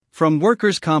From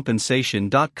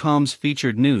WorkersCompensation.com's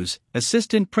featured news,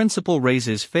 assistant principal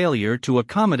raises failure to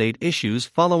accommodate issues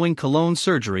following Cologne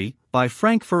surgery, by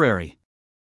Frank Ferrari.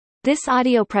 This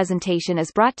audio presentation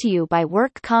is brought to you by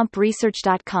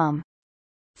WorkCompResearch.com.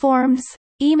 Forms,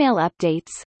 email updates,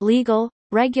 legal,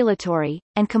 regulatory,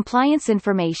 and compliance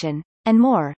information, and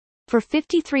more, for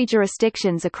 53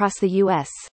 jurisdictions across the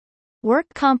U.S.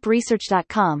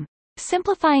 WorkCompResearch.com,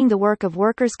 simplifying the work of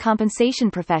workers'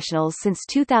 compensation professionals since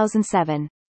 2007.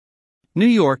 New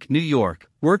York, New York,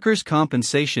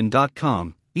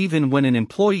 WorkersCompensation.com. Even when an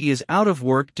employee is out of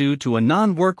work due to a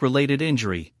non-work-related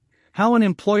injury, how an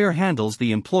employer handles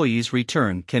the employee's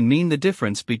return can mean the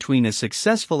difference between a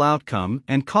successful outcome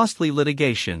and costly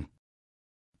litigation.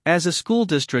 As a school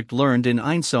district learned in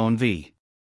Einsohn v.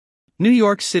 New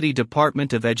York City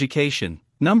Department of Education,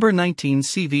 number 19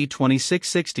 CV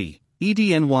 2660,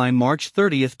 EDNY March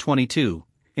 30, 22,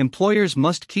 employers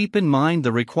must keep in mind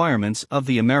the requirements of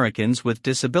the Americans with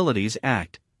Disabilities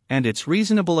Act and its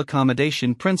reasonable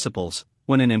accommodation principles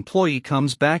when an employee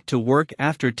comes back to work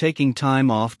after taking time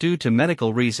off due to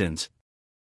medical reasons.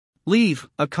 Leave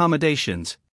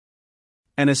accommodations.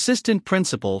 An assistant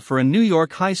principal for a New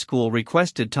York high school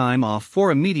requested time off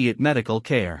for immediate medical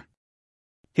care.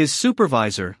 His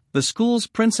supervisor, the school's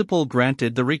principal,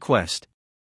 granted the request.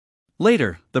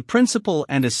 Later, the principal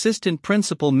and assistant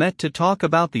principal met to talk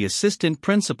about the assistant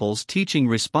principal's teaching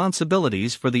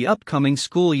responsibilities for the upcoming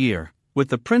school year, with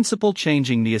the principal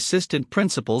changing the assistant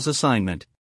principal's assignment.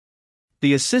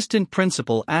 The assistant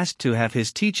principal asked to have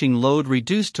his teaching load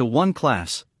reduced to one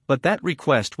class, but that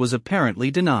request was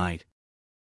apparently denied.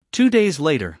 2 days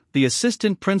later, the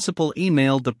assistant principal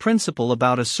emailed the principal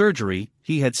about a surgery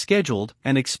he had scheduled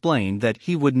and explained that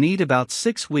he would need about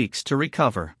 6 weeks to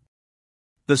recover.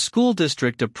 The school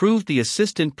district approved the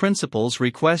assistant principal's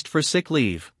request for sick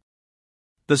leave.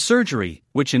 The surgery,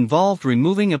 which involved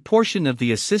removing a portion of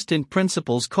the assistant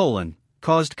principal's colon,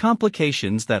 caused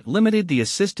complications that limited the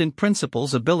assistant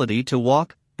principal's ability to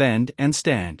walk, bend, and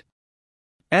stand.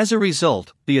 As a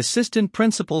result, the assistant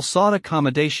principal sought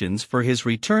accommodations for his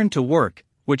return to work,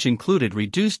 which included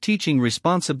reduced teaching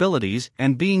responsibilities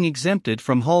and being exempted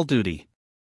from hall duty.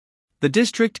 The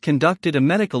district conducted a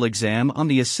medical exam on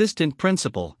the assistant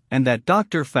principal, and that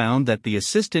doctor found that the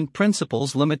assistant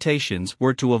principal's limitations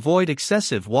were to avoid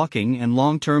excessive walking and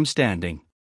long-term standing.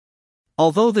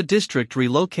 Although the district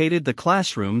relocated the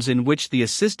classrooms in which the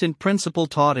assistant principal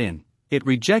taught in, it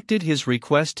rejected his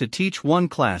request to teach one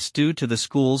class due to the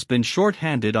school's been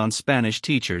short-handed on Spanish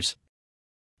teachers.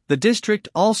 The district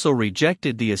also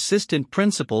rejected the assistant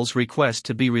principal's request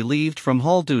to be relieved from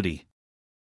hall duty.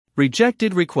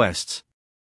 Rejected requests.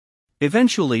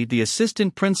 Eventually, the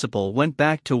assistant principal went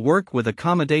back to work with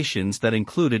accommodations that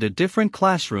included a different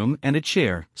classroom and a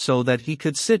chair so that he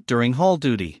could sit during hall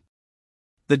duty.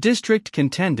 The district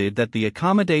contended that the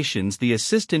accommodations the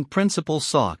assistant principal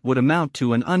sought would amount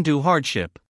to an undue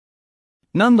hardship.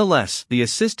 Nonetheless, the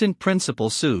assistant principal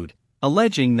sued,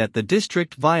 alleging that the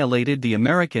district violated the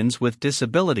Americans with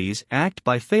Disabilities Act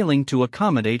by failing to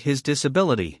accommodate his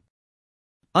disability.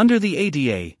 Under the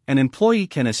ADA, an employee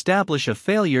can establish a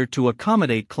failure to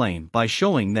accommodate claim by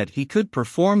showing that he could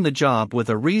perform the job with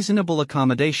a reasonable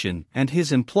accommodation and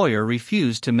his employer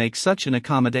refused to make such an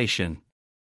accommodation.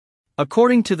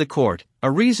 According to the court, a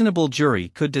reasonable jury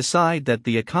could decide that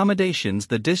the accommodations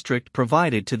the district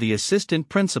provided to the assistant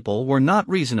principal were not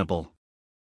reasonable.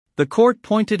 The court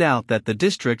pointed out that the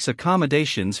district's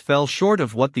accommodations fell short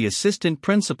of what the assistant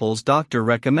principal's doctor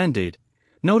recommended,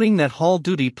 noting that hall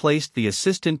duty placed the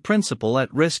assistant principal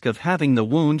at risk of having the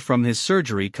wound from his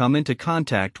surgery come into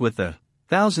contact with the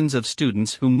thousands of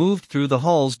students who moved through the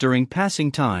halls during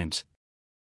passing times.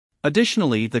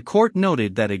 Additionally, the court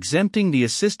noted that exempting the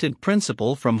assistant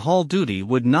principal from hall duty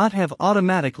would not have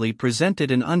automatically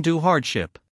presented an undue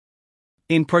hardship.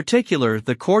 In particular,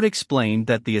 the court explained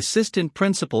that the assistant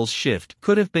principal's shift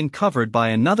could have been covered by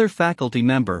another faculty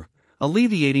member,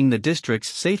 alleviating the district's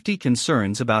safety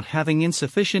concerns about having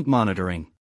insufficient monitoring.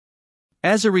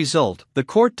 As a result, the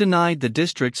court denied the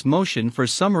district's motion for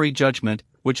summary judgment,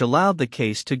 which allowed the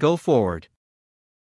case to go forward.